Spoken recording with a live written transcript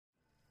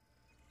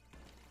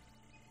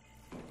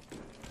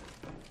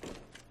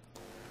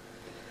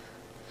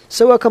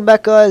So welcome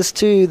back guys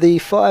to the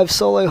 5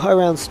 solo high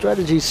round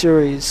strategy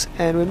series,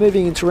 and we're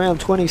moving into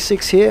round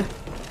 26 here,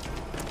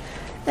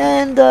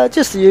 and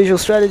just the usual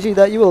strategy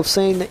that you will have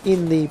seen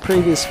in the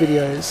previous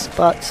videos,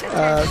 but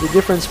the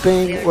difference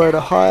being we're at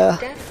a higher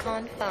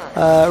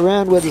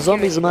round where the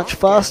zombies are much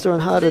faster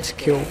and harder to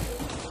kill.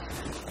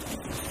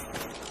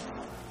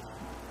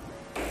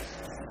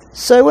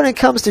 So when it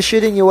comes to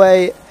shooting your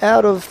way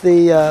out of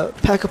the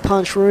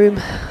pack-a-punch room,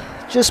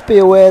 just be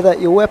aware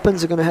that your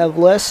weapons are going to have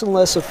less and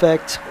less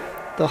effect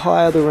the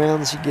higher the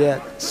rounds you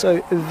get.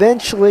 So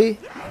eventually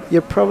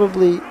you're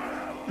probably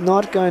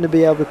not going to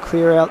be able to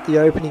clear out the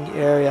opening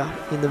area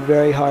in the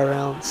very high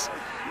rounds.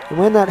 And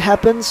when that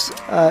happens,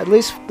 at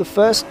least the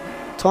first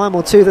time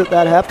or two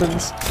that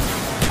happens,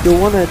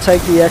 you'll want to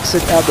take the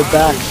exit out the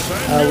back,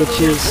 which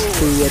is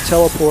the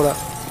teleporter.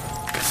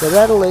 So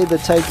that'll either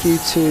take you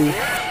to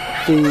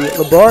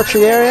the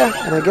laboratory area,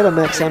 and I get a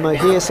max ammo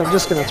here, so I'm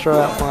just going to throw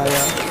out my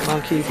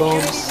monkey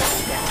bombs,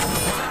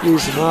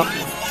 use them up,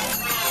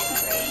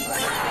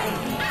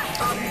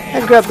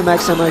 and grab the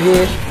max ammo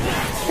here.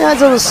 Now,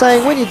 as I was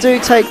saying, when you do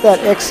take that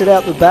exit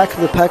out the back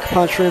of the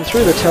pack-a-punch room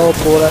through the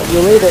teleporter,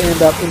 you'll either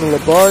end up in the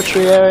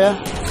laboratory area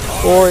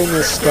or in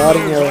the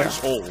starting area.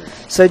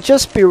 So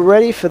just be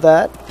ready for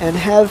that and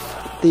have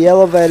the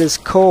elevators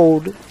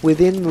called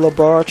within the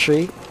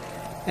laboratory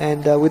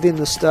and within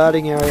the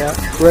starting area,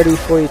 ready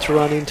for you to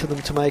run into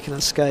them to make an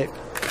escape.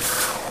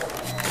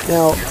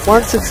 Now,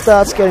 once it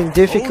starts getting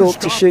difficult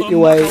to shoot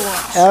your way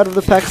out of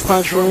the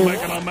pack-a-punch room,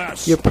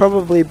 you're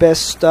probably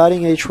best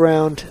starting each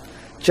round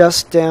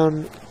just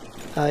down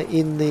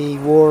in the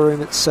war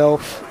room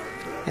itself,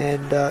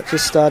 and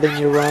just starting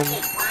your run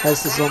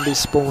as the zombies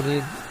spawn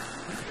in.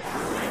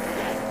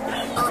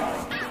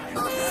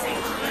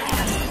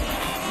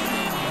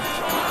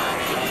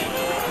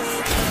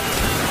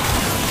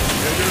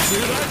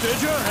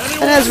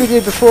 And as we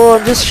did before,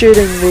 I'm just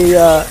shooting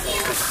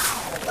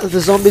the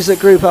zombies that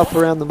group up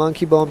around the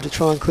monkey bomb to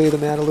try and clear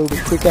them out a little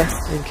bit quicker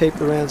and keep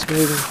the rounds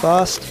moving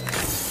fast.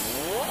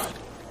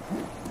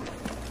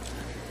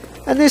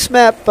 And this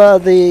map,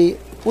 the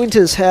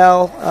Winter's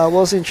Howl,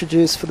 was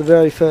introduced for the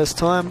very first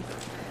time,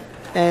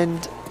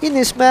 and in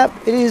this map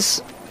it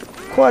is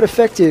quite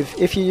effective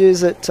if you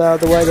use it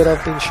the way that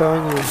I've been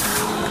showing you.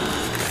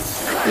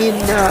 In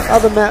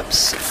other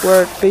maps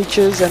where it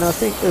features, and I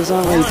think there's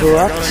only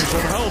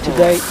Verrucht to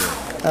date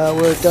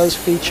where it does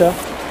feature,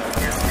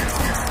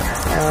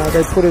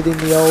 they put it in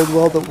the old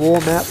World at War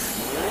map,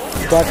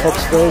 the Black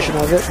Ops version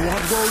of it.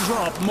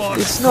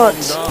 It's not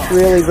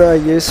really very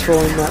useful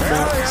in that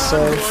map,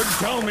 so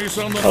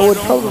I would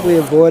probably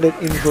avoid it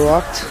in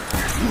Verrucht.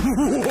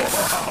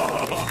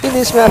 In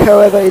this map,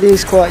 however, it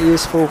is quite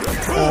useful,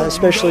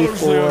 especially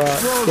for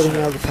getting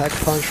out of the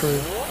pack-a-punch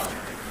room.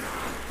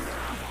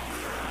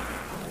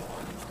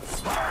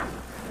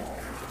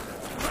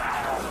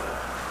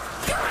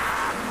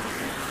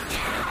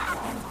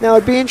 Now,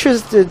 I'd be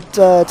interested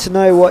to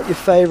know what your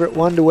favourite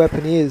wonder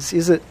weapon is.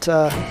 Is it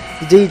the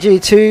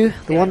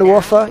DG2, the Wonder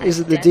Waffer? Is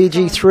it the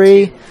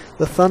DG3,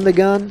 the Thunder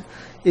Gun?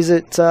 Is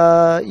it,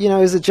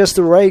 is it just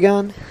the ray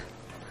gun,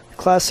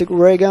 classic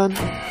ray gun?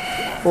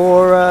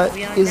 Or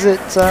is it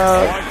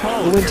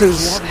the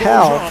Winter's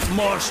Howl?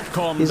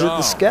 Is it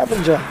the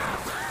Scavenger?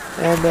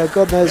 And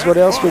God knows what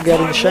else we'll get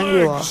in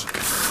Shangri-La.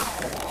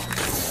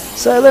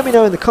 So let me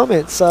know in the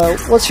comments,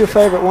 what's your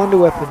favourite wonder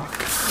weapon?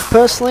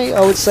 Personally,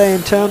 I would say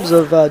in terms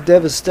of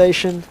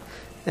devastation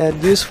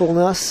and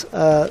usefulness,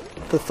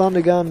 the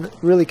Thunder Gun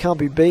really can't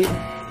be beat.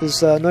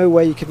 There's no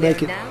way you can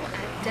make it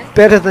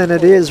better than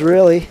it is,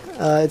 really.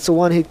 It's a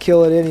one-hit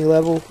kill at any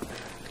level,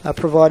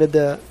 provided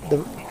the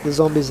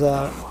zombies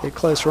are at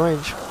close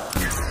range.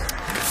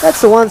 That's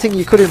the one thing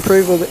you could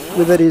improve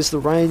with it is the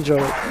range of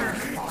it,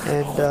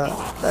 and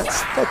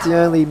that's the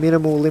only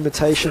minimal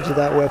limitation to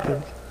that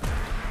weapon.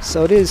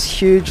 So it is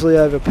hugely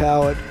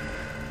overpowered.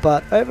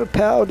 But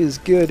overpowered is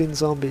good in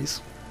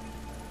zombies.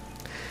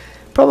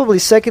 Probably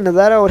second to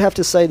that, I would have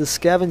to say the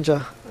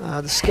Scavenger.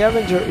 The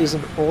Scavenger is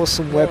an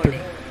awesome weapon,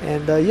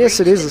 and yes,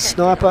 it is a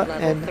sniper,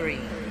 and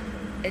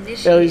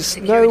there is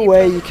no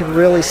way you can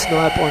really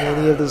snipe on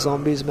any of the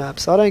zombies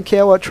maps. I don't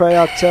care what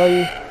Treyarch tell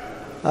you.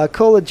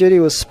 Call of Duty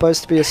was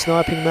supposed to be a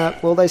sniping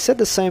map. Well, they said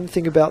the same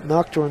thing about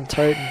Noctua and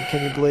Totem,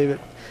 can you believe it?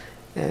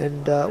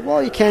 And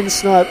while you can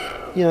snipe,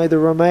 the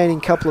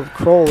remaining couple of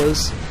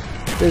crawlers,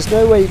 there's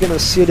no way you're going to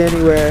sit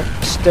anywhere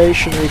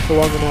stationary for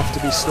long enough to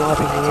be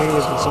sniping in any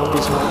of the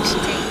zombies maps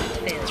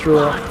through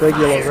a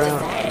regular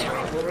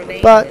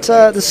round. But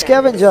the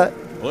Scavenger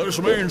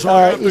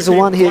is a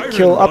one-hit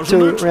kill up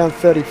to round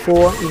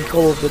 34 in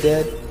Call of the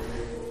Dead,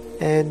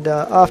 and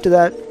after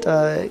that,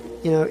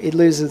 it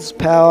loses its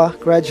power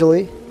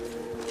gradually,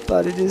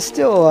 but it is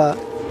still an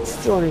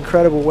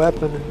incredible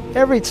weapon.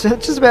 And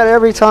just about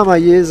every time I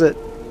use it,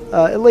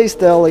 at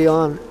least early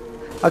on,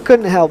 I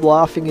couldn't help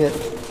laughing at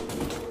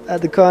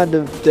the kind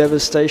of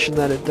devastation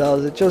that it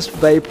does. It just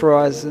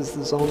vaporizes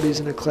the zombies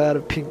in a cloud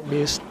of pink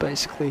mist,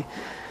 basically,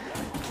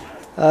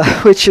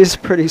 which is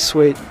pretty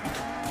sweet.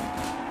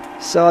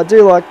 So I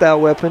do like that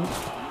weapon.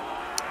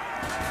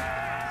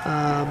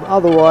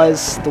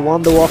 Otherwise, the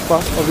Wonder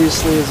Waffer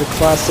obviously is a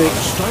classic,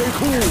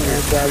 and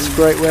it's a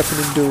great weapon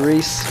in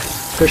Doris,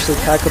 especially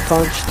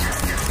Pack-a-Punched.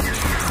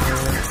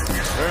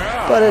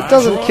 But it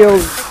doesn't kill,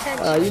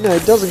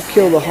 it doesn't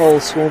kill the whole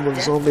swarm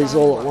of zombies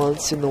all at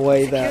once in the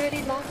way that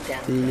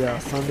the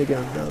Thunder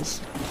Gun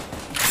does.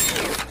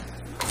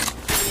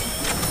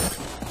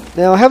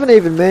 Now, I haven't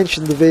even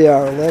mentioned the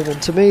VR11.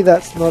 To me,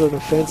 that's not an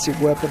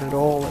offensive weapon at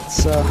all.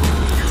 It's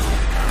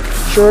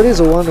sure, it is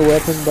a wonder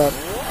weapon, but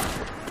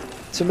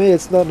to me,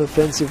 it's not an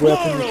offensive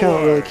weapon. You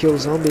can't really kill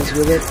zombies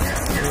with it,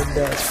 and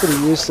it's pretty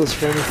useless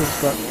for anything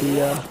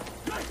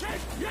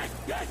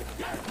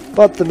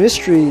but the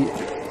mystery,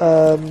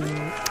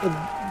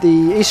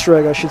 the Easter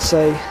egg, I should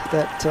say,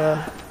 that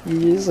you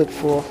use it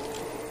for.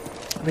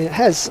 I mean, it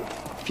has a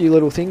few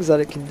little things that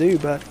it can do,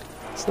 but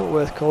it's not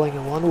worth calling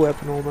a wonder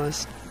weapon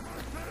almost.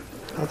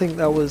 I think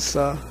that was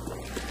a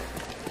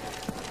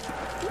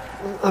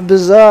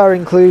bizarre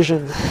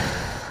inclusion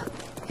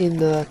in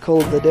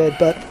Call of the Dead,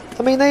 but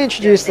I mean, they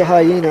introduced the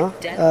hyena,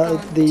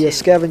 the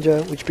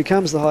scavenger, which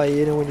becomes the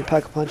hyena when you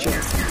Pack-a-Punch it,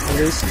 at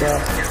least,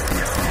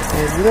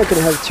 and you're not going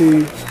to have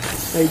two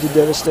major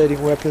devastating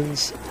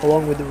weapons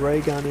along with the ray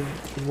gun in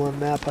one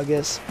map, I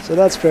guess, so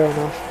that's fair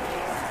enough.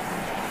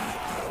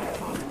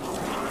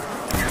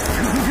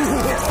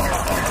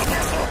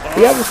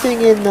 The other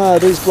thing in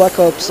these Black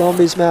Ops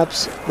Zombies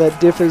maps that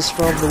differs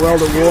from the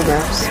World at War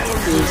maps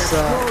is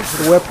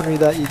the weaponry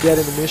that you get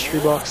in the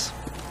mystery box.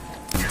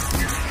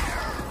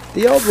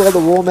 The old World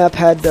at War map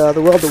had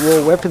the World at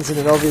War weapons in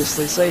it,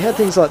 obviously, so you had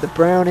things like the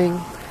Browning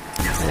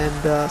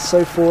and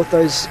so forth,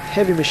 those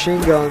heavy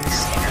machine guns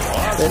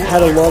that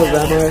had a lot of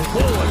ammo,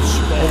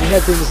 and you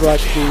had things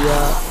like the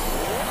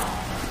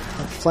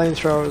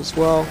flamethrower as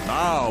well.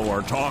 Now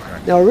we're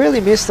talking. Now I really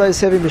miss those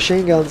heavy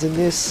machine guns in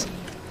this.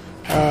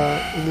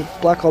 In the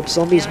Black Ops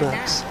Zombies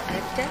maps.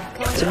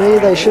 To me,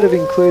 they should have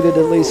included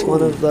at least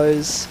one of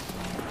those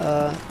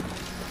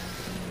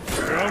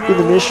in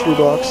the mystery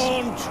box.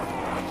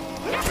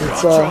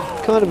 It's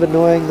kind of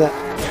annoying that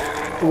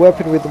the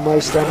weapon with the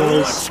most ammo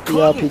is the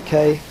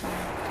RPK,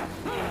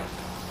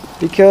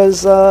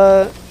 because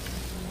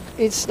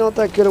it's not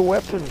that good a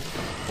weapon,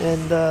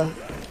 and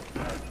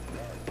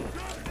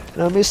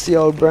I miss the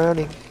old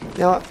Browning.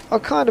 Now, I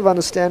kind of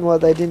understand why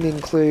they didn't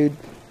include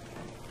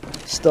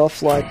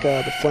stuff like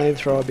the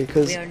flamethrower,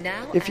 because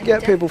if you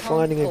get people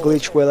finding a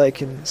glitch where they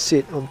can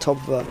sit on top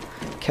of a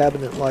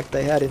cabinet like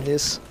they had in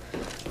this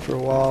for a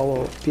while,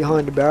 or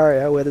behind a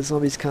barrier where the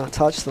zombies can't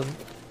touch them,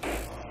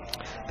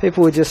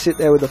 people would just sit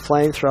there with a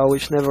flamethrower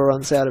which never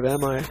runs out of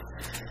ammo,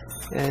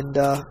 and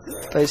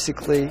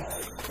basically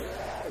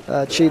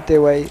cheat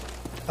their way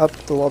up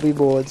the lobby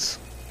boards,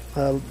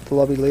 the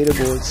lobby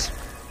leaderboards.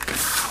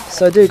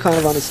 So I do kind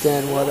of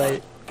understand why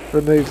they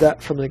removed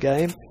that from the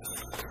game.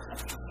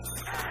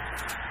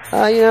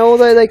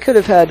 Although they could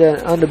have had an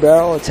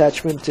underbarrel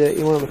attachment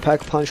in one of the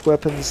Pack-a-Punch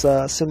weapons,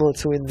 similar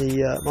to in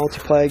the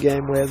multiplayer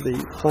game where the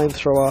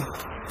flamethrower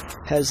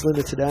has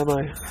limited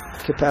ammo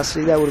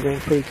capacity, that would have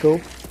been pretty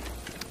cool.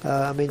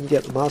 I mean, you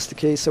get the master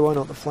key, so why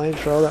not the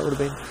flamethrower? That would have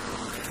been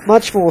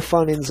much more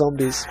fun in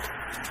zombies.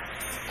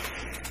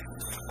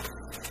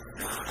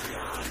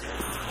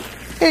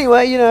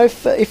 Anyway,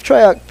 if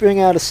Treyarch bring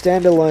out a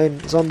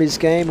standalone zombies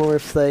game, or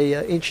if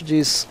they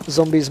introduce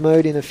zombies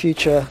mode in a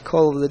future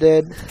Call of the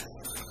Dead,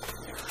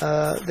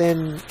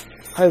 then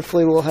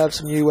hopefully we'll have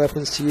some new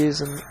weapons to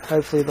use, and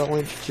hopefully they'll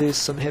introduce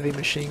some heavy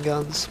machine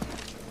guns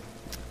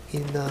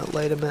in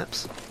later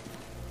maps.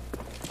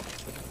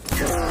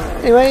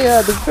 Anyway,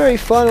 the very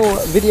final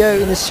video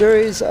in this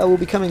series will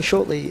be coming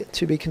shortly,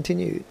 to be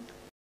continued.